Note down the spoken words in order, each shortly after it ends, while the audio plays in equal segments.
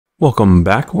Welcome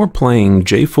back. We're playing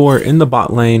J4 in the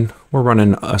bot lane. We're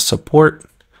running a support,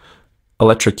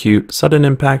 Electrocute, Sudden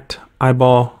Impact,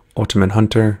 Eyeball, Ultimate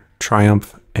Hunter,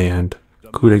 Triumph, and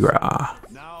Coup de Grace.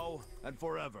 Now and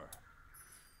forever.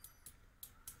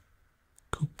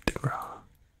 Coup de Grace.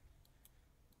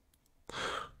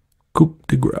 Coup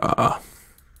de Grace.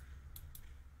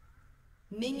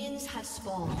 Minions have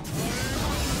spawned.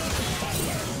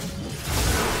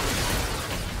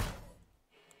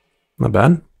 Not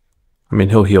bad. I mean,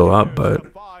 he'll heal up, but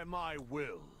Defy my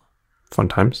will. fun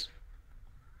times.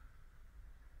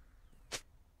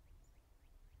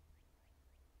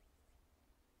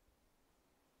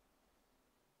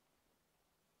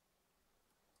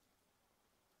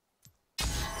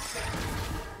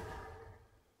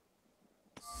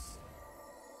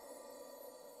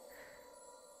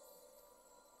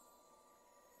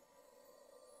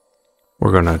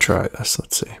 We're gonna try this.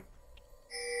 Let's see.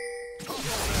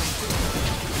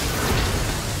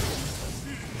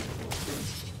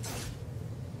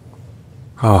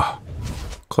 Ah,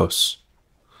 close.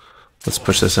 Let's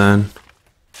push this in.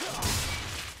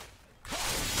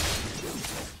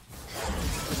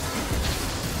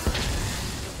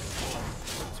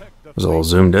 It was a little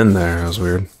zoomed in there. That was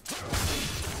weird.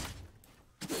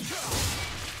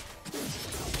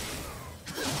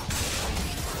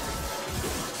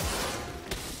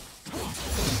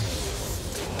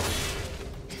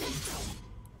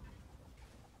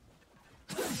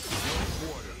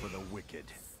 Order for the wicked.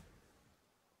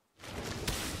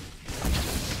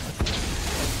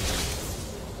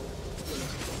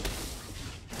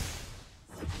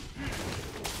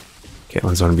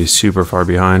 Caitlyn's gonna be super far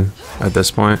behind at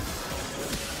this point.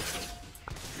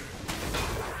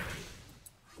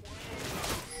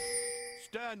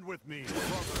 Stand with me,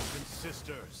 brothers and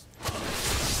sisters.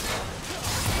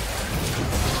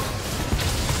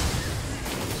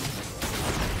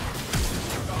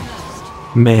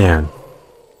 Man.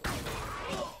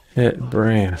 Hit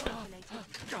Brand.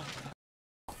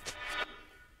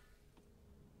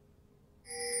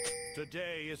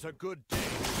 Today is a good day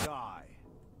to die.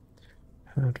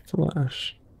 Had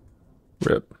flash.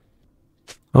 Rip.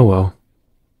 Oh well.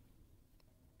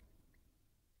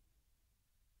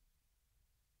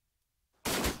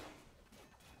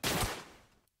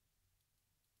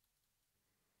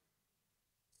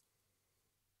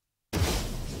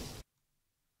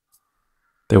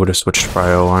 They would have switched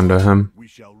Cryo onto him. We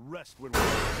shall rest when we're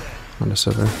dead. Onto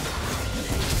Sivir.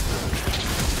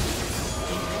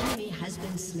 The enemy has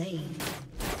been slain.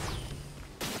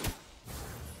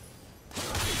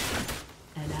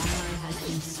 An ally has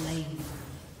been slain.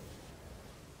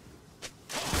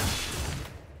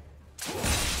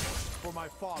 For my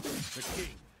father, the king.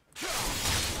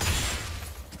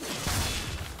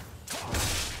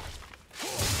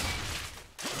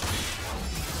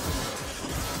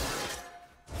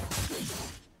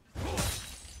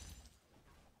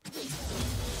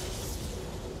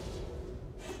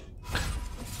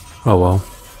 Oh well.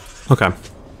 Okay.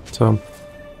 So,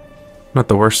 not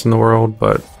the worst in the world,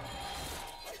 but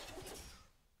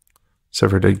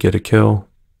Sivir did get a kill.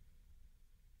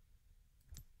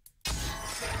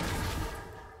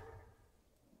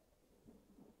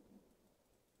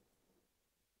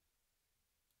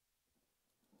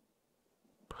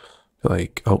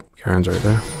 Like, oh, Karen's right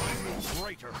there.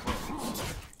 Greater foes.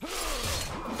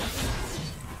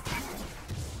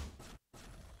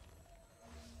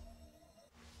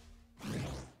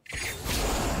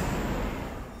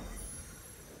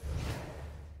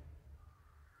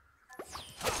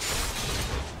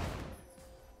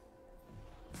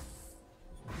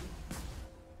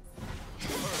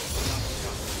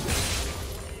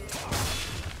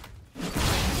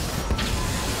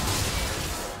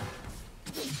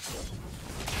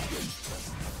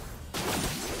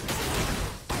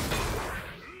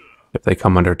 If they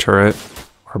come under turret,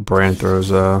 or Brand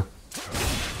throws a...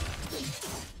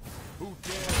 Who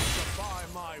dares defy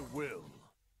my will?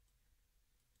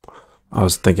 I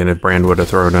was thinking if Brand would have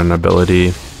thrown an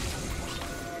ability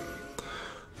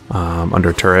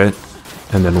under turret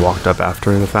and then walked up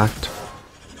after the fact.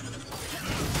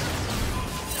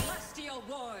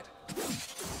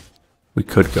 We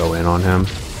could go in on him.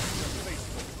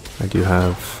 I do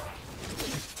have...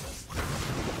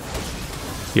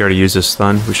 He already used his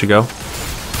stun. We should go.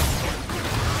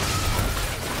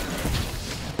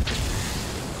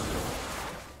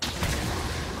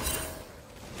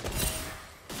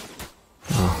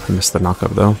 Oh, I missed the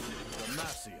knockup though.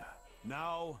 Demacia,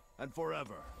 now and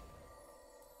forever.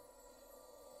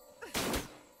 An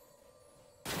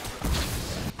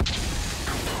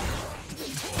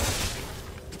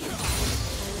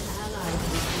ally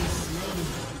has been slain.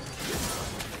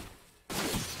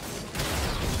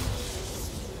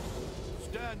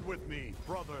 Stand with me,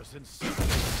 brothers and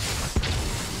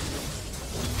sisters.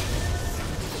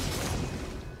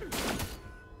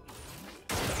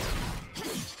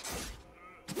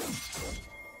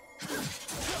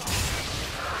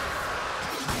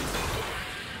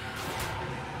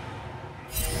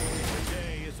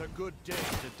 Today is a good day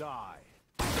to die.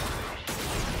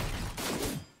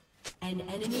 An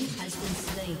enemy has been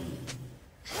slain.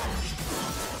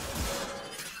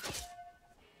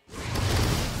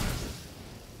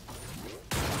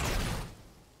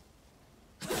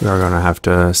 We are going to have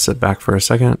to sit back for a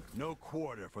second. No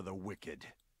quarter for the wicked.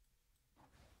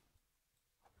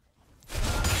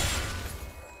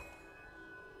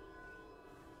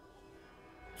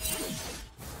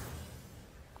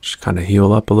 Just kind of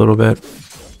heal up a little bit.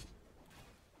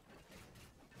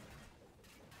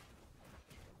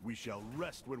 We shall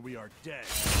rest when we are dead.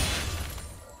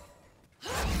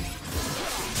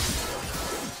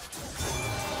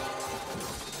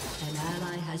 An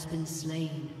ally has been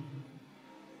slain.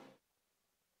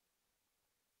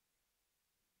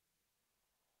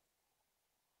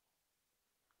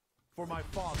 For my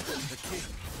father, the king.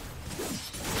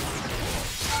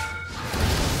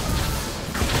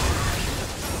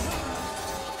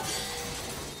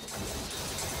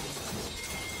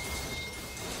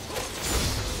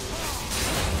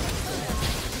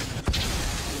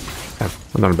 Okay,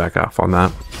 I'm going to back off on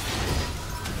that.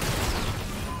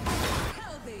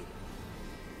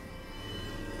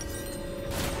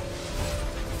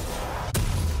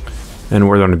 And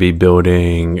we're going to be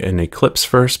building an Eclipse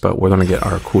first, but we're going to get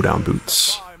our cooldown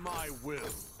boots. By my will.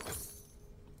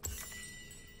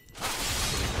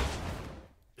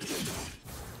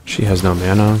 She has no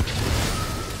mana.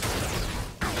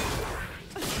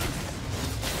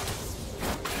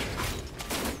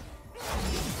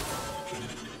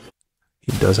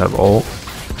 He does have ult.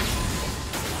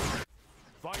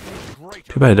 Fight is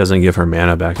greater. Too bad it doesn't give her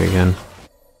mana back again.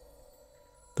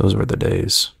 Those were the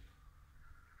days.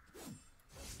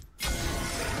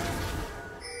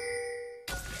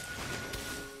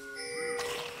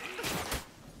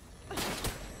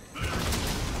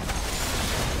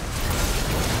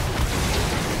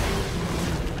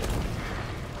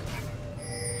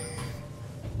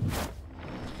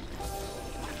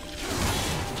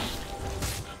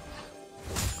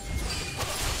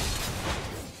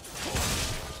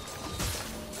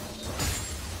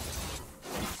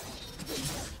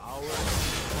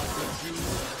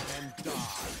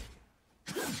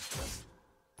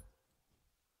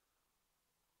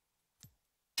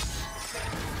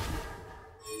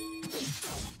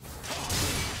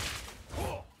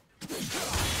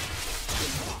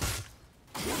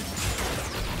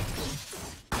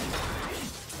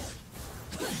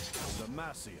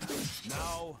 Demacia.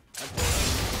 Now and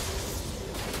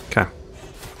Okay.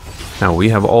 Now we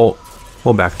have ult.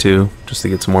 We'll back two just to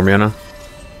get some more mana.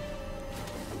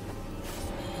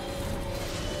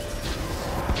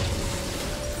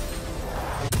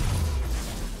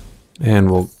 And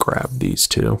we'll grab these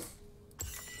two.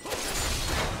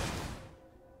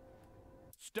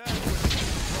 stand with me,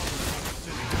 brothers and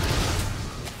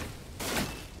sisters.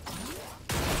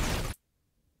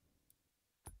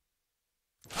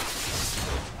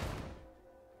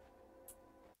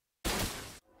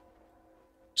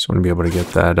 Just want to be able to get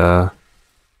that,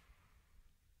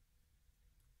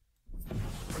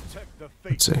 Protect the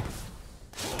let's faith. see.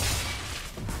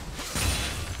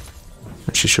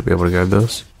 And she should be able to grab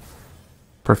those.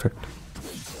 Perfect.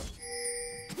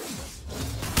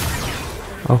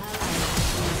 Oh,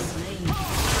 Slain.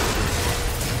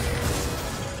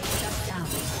 Shut down.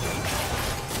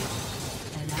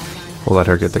 An ally we'll let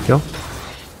her get the kill.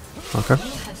 Okay,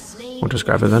 have slain. we'll just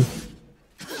grab it then.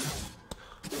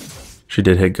 She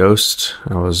did hit Ghost.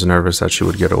 I was nervous that she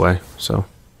would get away, so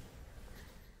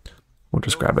we'll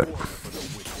just grab it.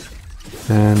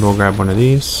 And we'll grab one of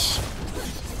these.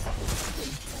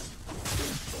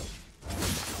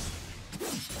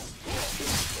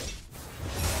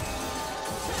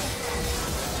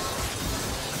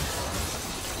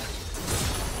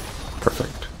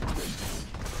 Perfect.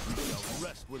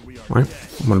 Rest when we are All right, dead.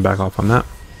 I'm gonna back off on that.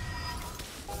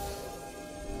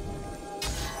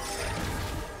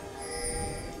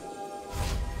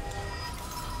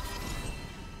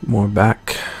 More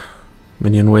back.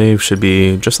 Minion wave should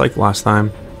be just like last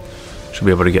time. Should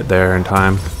be able to get there in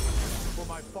time. For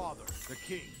my father, the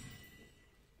king.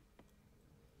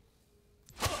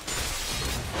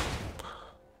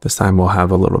 This time we'll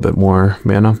have a little bit more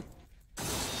mana.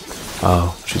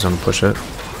 Oh, she's gonna push it.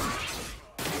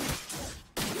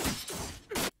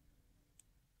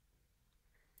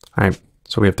 Alright,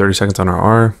 so we have 30 seconds on our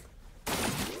R.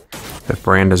 If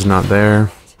Brand is not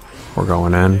there, We're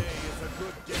going in.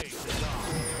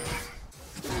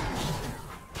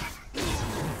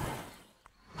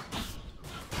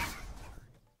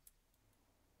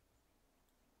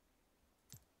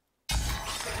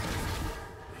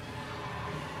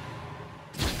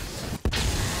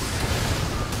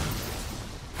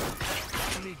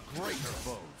 Any greater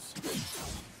foes.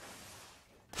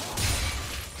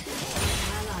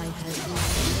 Ally has been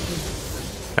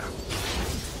slain.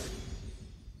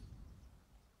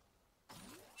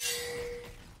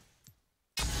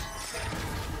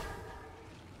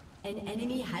 An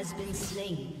enemy has been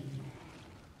slain.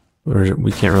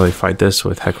 We can't really fight this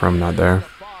with Hecarim not there.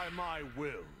 Defy my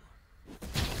will.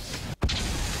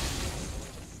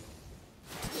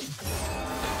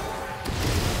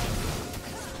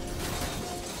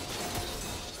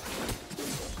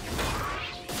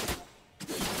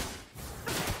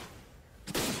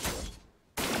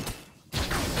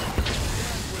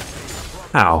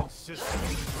 Ow.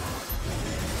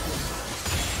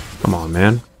 Come on,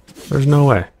 man. There's no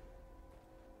way.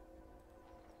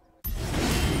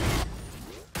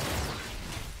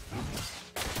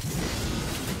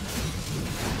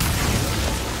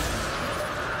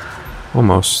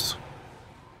 Almost.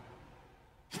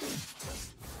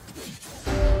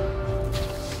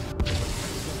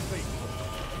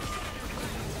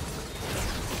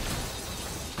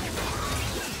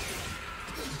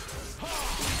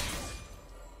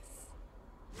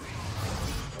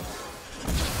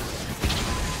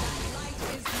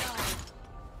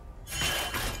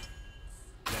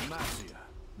 Demacia,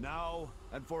 now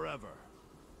and forever.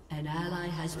 An ally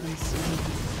has been slain.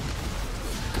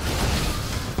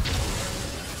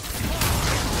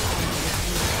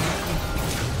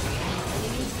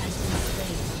 Enemy has been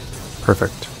slain.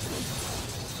 Perfect.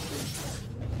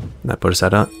 That put us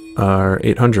at our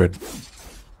 800.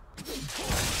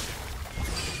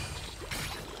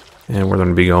 And we're going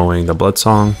to be going the Blood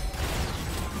Song.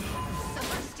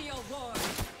 Celestial war.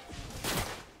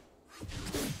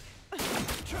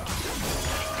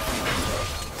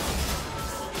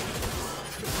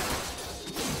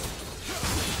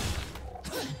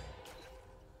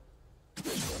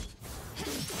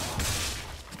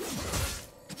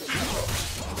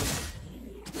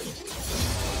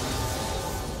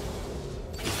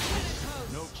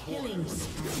 Killing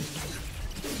spree.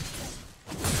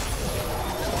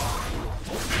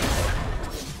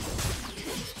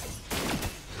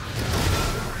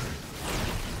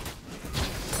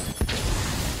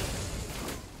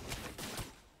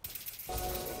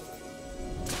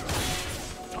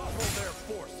 Topple their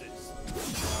forces.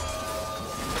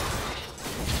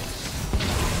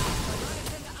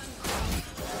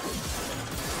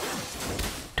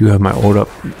 Do have my ult up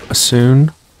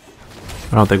soon.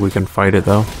 I don't think we can fight it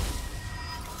though.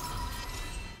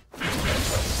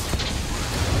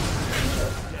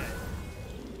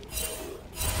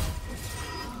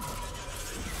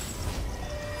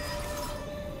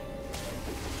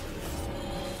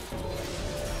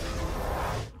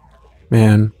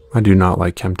 Man, I do not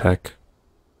like Chemtech.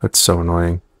 That's so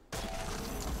annoying.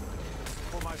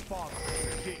 For my father,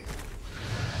 the king.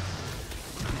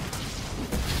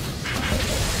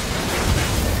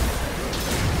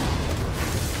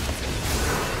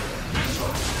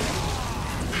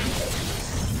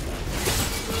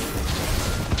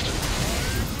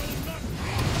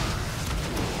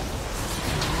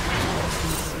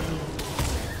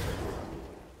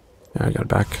 Yeah, I got it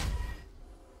back.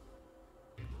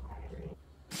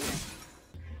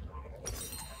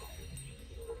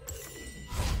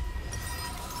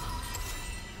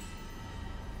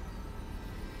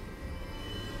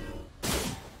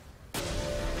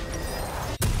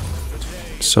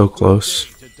 So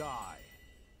close. To die.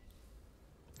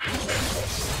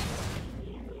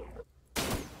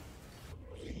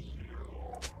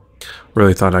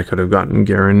 Really thought I could have gotten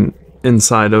Garen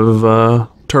inside of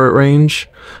turret range.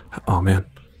 Oh man.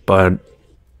 But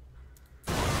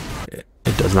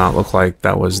it does not look like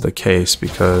that was the case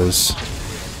because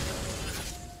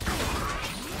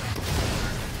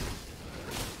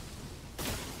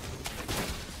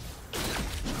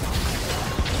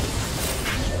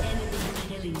Enemy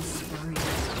killing spree.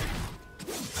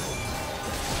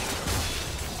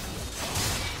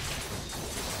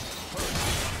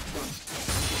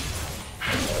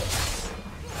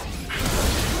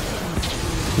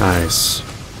 nice.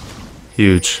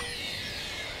 Huge.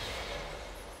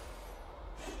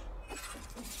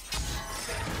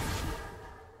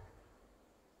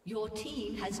 Your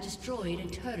team has destroyed a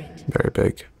turret. Very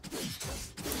big.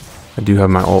 I do have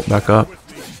my ult back up.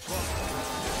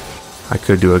 I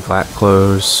could do a Glat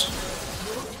close.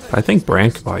 But I think Bran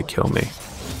could probably kill me.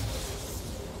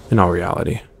 In all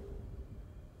reality.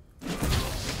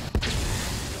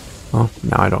 Well,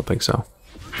 now I don't think so.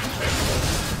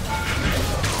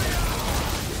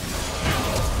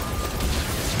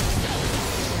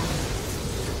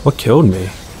 What killed me?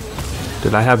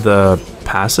 Did I have the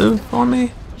passive on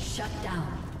me? Shut down.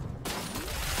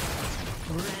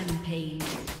 Rampage.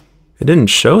 It didn't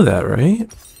show that,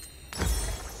 right?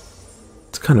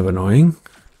 It's kind of annoying.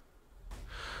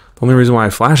 The only reason why I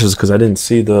flash is because I didn't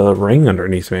see the ring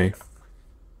underneath me.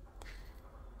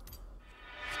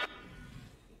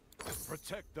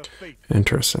 Protect the faith.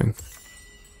 Interesting.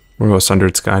 We're gonna go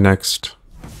Sundered Sky next.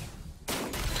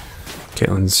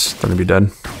 Caitlyn's gonna be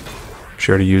dead. She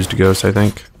already used a ghost, I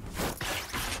think.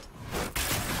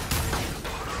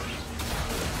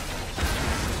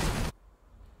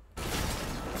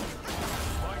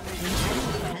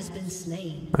 Has been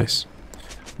slain. Nice.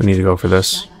 We need to go for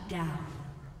this. Shut down.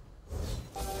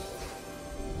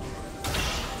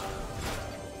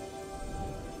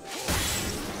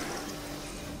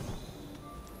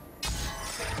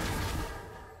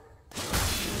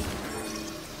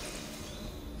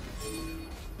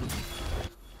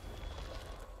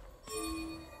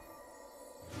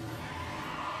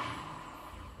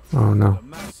 Oh no.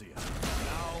 Demacia,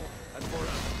 now and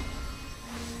forever.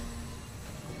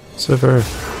 Silver.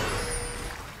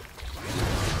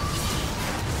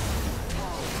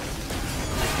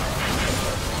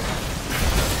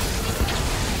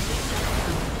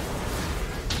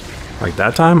 Like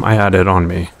that time, I had it on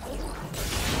me.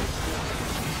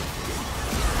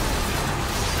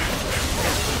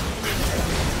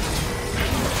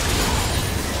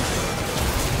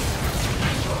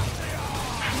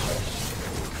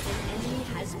 Enemy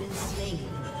has been slain.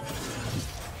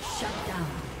 Shut down.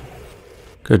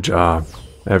 Good job,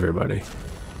 everybody.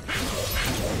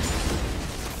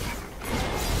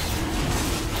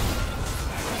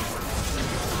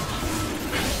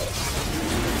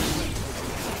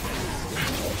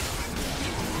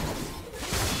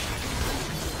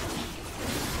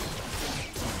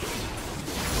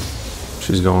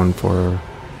 She's going for...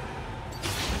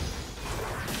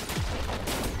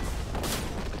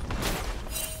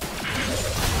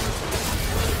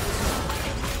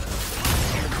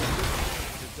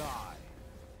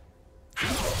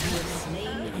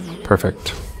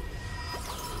 Perfect.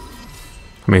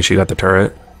 I mean, she got the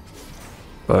turret,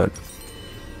 but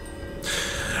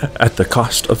at the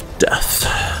cost of death.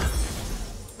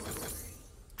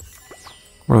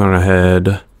 We're gonna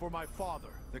head For my father,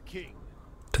 the king.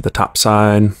 to the top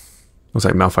side. Looks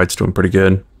like Malphite's doing pretty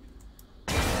good.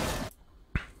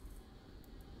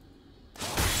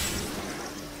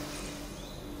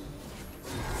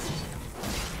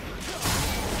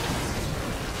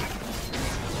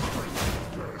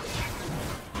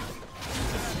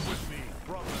 With me,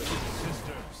 brothers and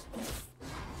sisters.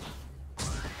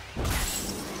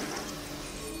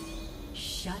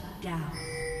 Shut down.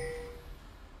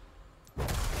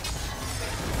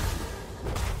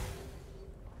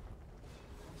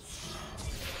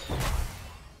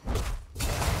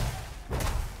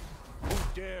 Who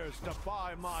dares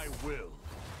defy my will?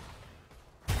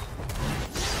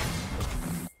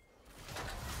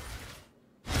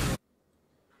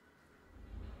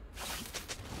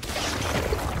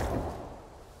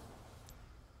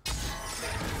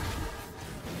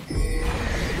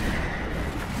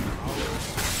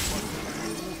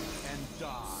 And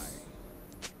die.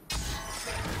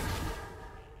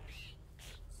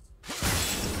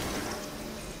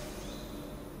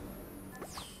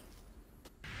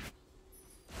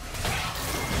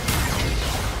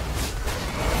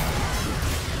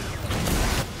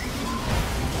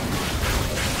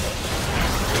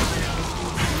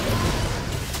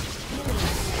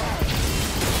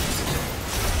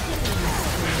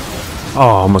 Oh,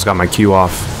 almost got my Q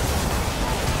off.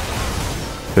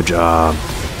 Good job.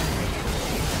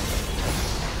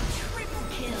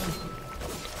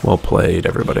 Well played,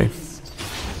 everybody.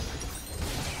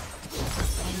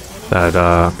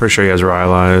 That, pretty sure he has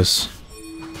Rylai's.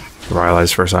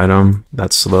 Rylai's first item.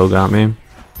 That slow got me.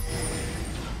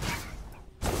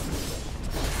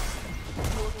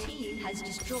 Your team has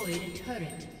destroyed a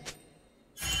turret.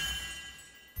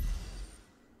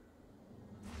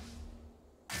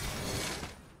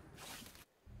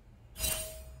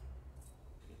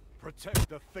 Protect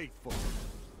the faithful.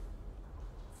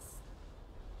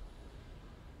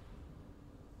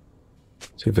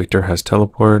 See, Victor has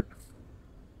teleport.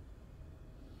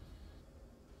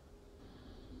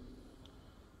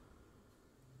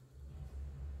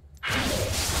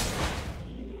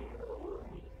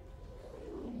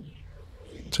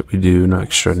 So we do an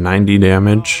extra 90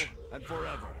 damage. And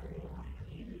forever.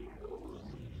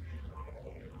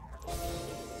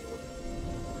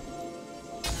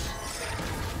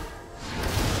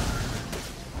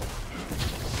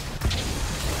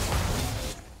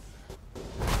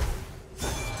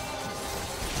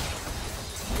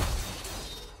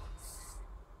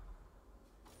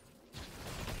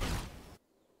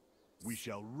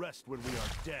 shall rest when we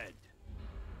are dead.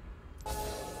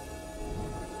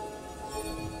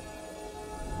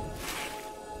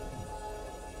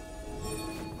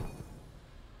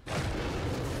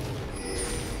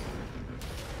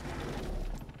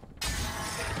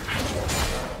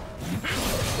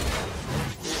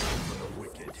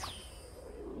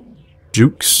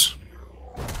 Jukes.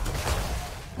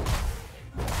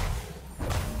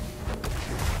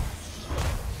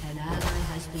 An ally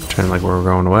has been Pretend like we're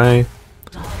going away.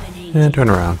 dominated. And turn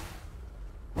around.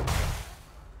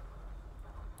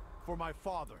 For my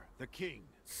father, the king.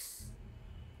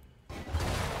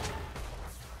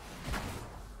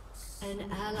 An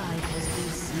ally has been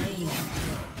slain.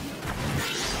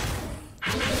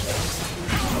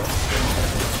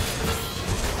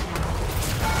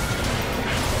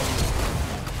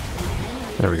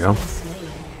 There we go.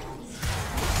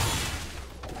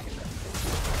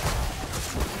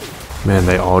 Man,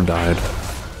 they all died.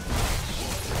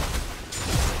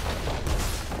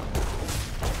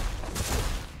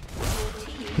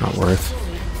 Not worth.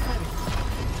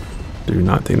 Do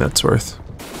not think that's worth.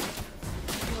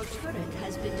 Your turret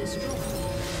has been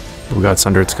destroyed. We got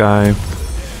Sundered Sky, A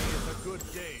good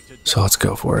day to so let's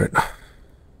go for it.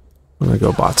 I'm gonna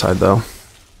go bot side though. Your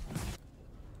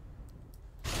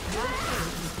turret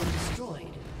has been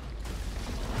destroyed.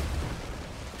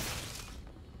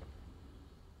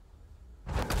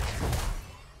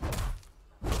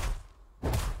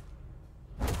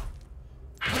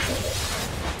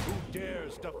 who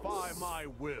dares defy my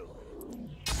will.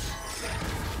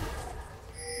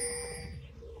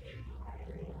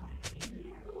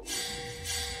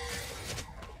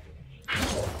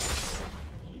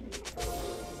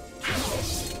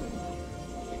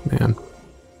 Man.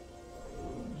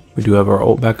 We do have our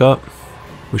ult back up.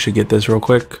 We should get this real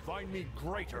quick. Find me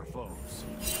greater foes.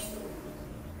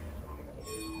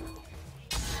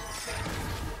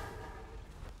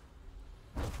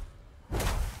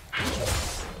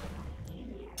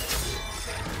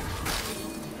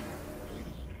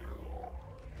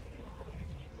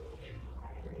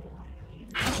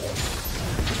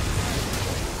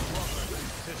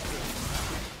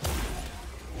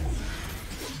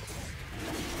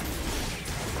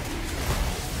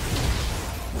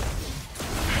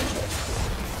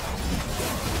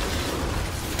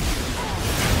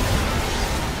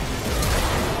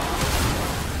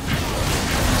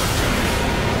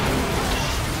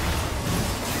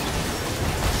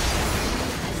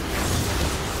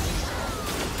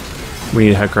 We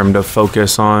need Hecarim to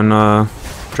focus on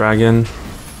Dragon. An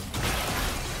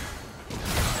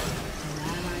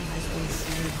ally has been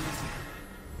slain.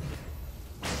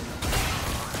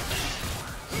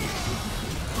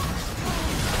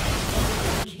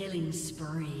 Killing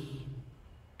spree.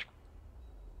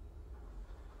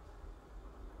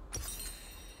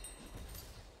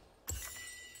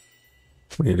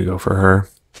 We need to go for her.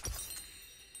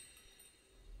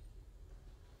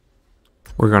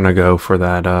 We're gonna go for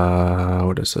that,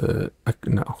 what is it?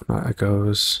 No, not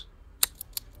Echoes.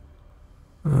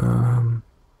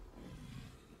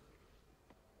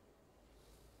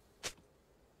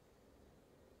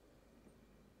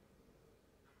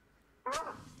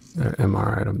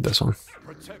 MR item, this one.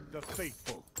 Protect the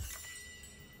faithful.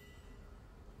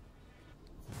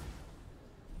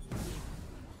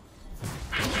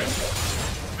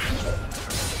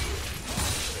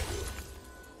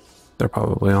 They're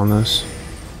probably on this.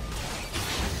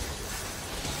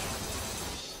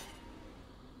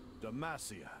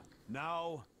 Demacia,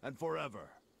 now and forever.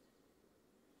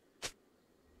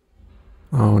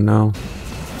 Oh no.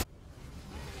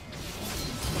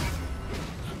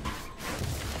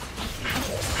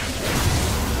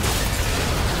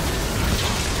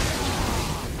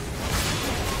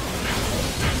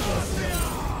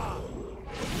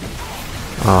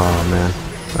 Oh man,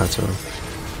 that's a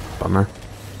bummer.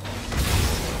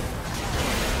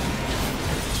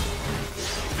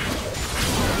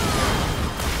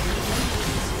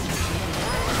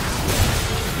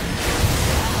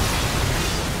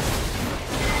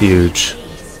 Huge.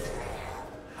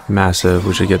 Massive.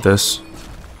 We should get this.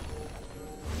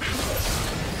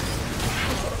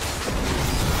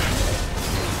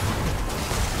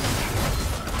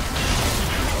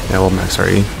 Yeah, we'll max our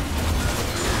E.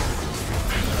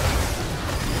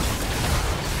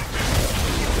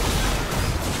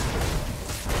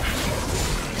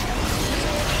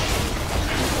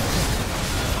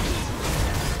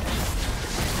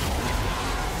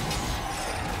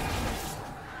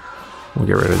 We'll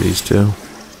get rid of these two.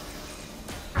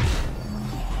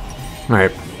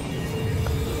 Alright.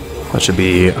 That should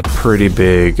be a pretty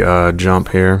big jump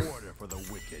here Order for the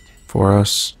wicked. for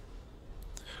us.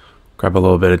 Grab a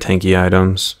little bit of tanky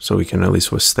items so we can at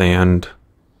least withstand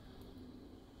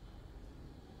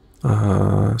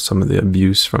some of the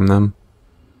abuse from them.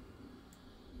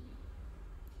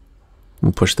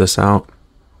 We'll push this out.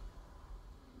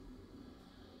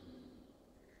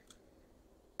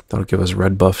 That'll give us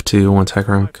red buff too once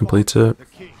Hecarim completes it. The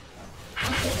king.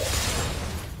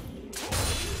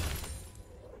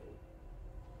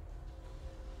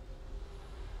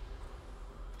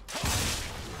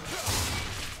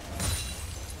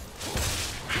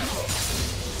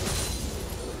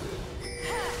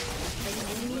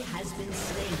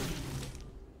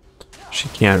 She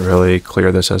can't really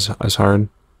clear this as hard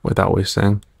without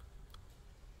wasting.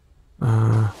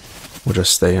 We'll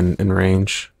just stay in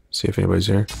range. See if anybody's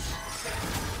here.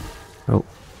 Oh.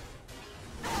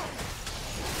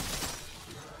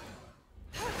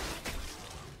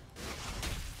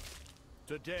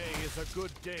 Today is a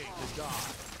good day to die.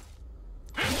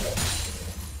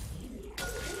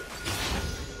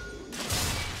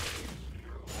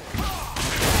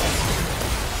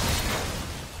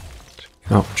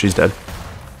 Oh, she's dead.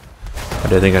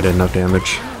 I didn't think I did enough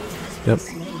damage. Yep.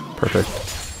 Perfect.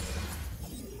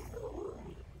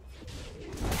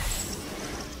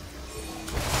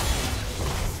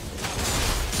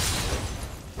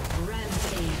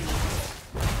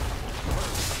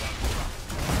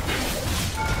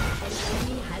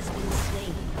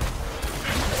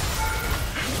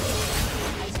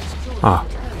 Ah.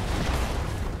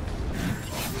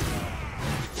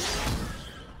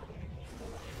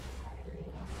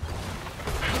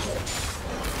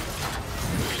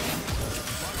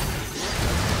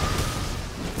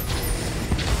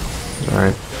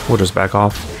 Alright, we'll just back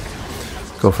off.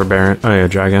 Go for Baron. Oh yeah,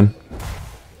 Dragon.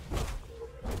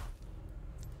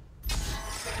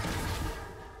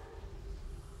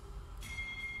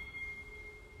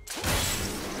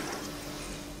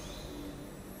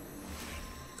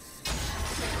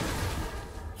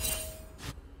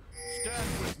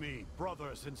 Stand with me,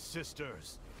 brothers and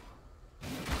sisters.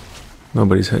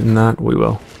 Nobody's hitting that. We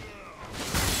will.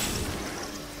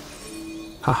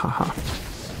 Ha ha ha.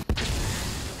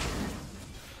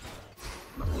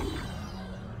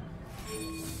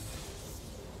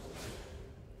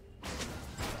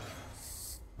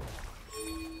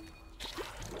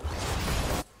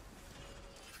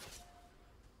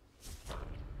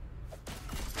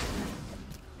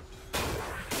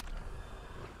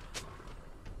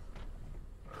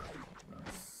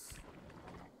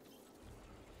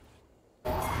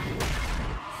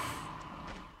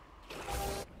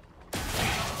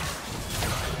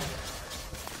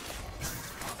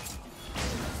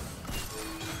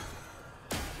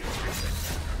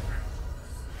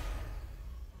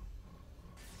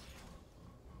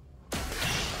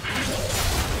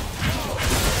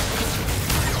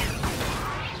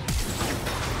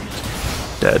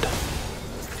 Dead.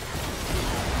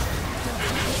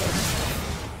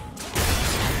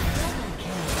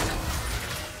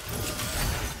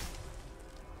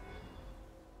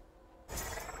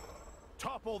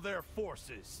 Topple their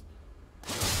forces.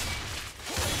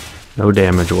 No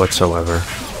damage whatsoever.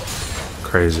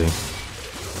 Crazy.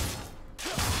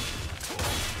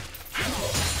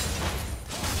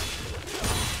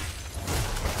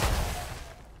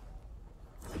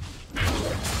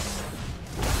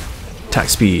 Attack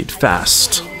speed,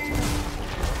 fast.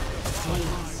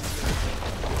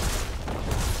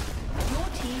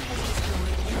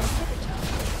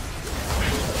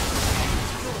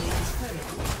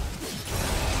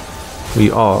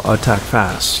 We all attack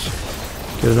fast.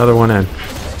 Get another one in.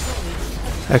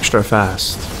 Extra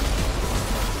fast.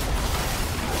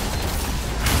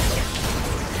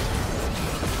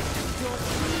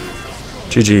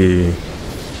 GG.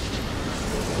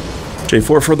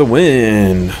 J4 for the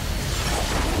win.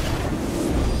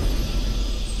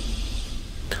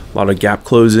 A lot of gap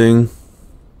closing.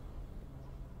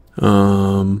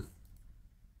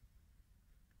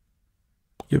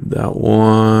 Give that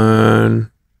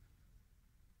one.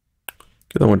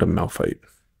 Give that one to Malphite.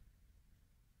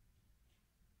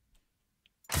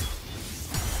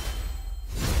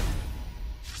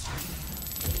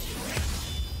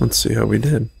 Let's see how we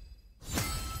did.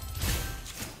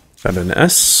 Got an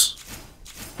S.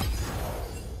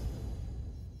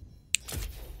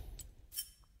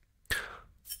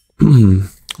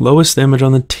 Lowest damage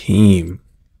on the team.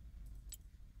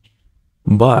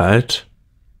 But,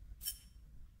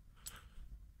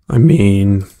 I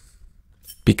mean,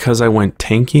 because I went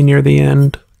tanky near the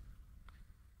end,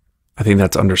 I think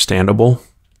that's understandable.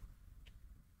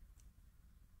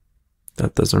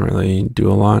 That doesn't really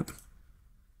do a lot.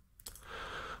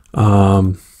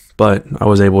 But I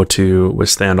was able to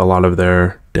withstand a lot of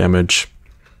their damage.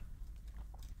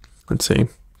 Let's see.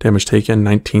 Damage taken,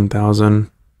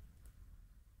 19,000.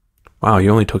 Wow,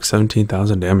 you only took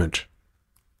 17,000 damage.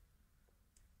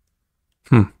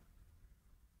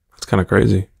 That's kind of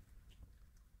crazy.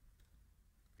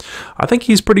 I think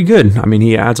he's pretty good. I mean,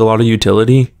 he adds a lot of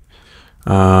utility.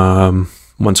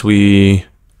 Once we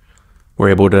were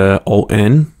able to ult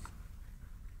in,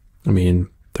 I mean,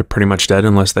 they're pretty much dead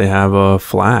unless they have a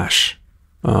flash.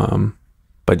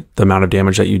 But the amount of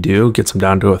damage that you do gets them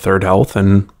down to a third health,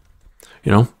 and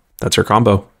you know, that's your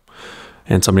combo.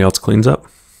 And somebody else cleans up.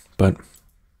 But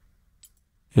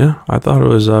yeah, I thought it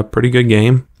was a pretty good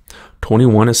game.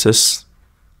 21 assists,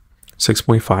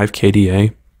 6.5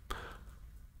 KDA.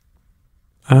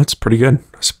 That's pretty good,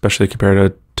 especially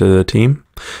compared to the team.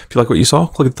 If you like what you saw,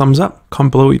 click the thumbs up.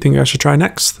 Comment below what you think I should try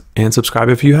next. And subscribe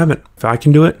if you haven't. If I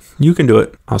can do it, you can do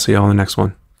it. I'll see you all in the next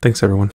one. Thanks, everyone.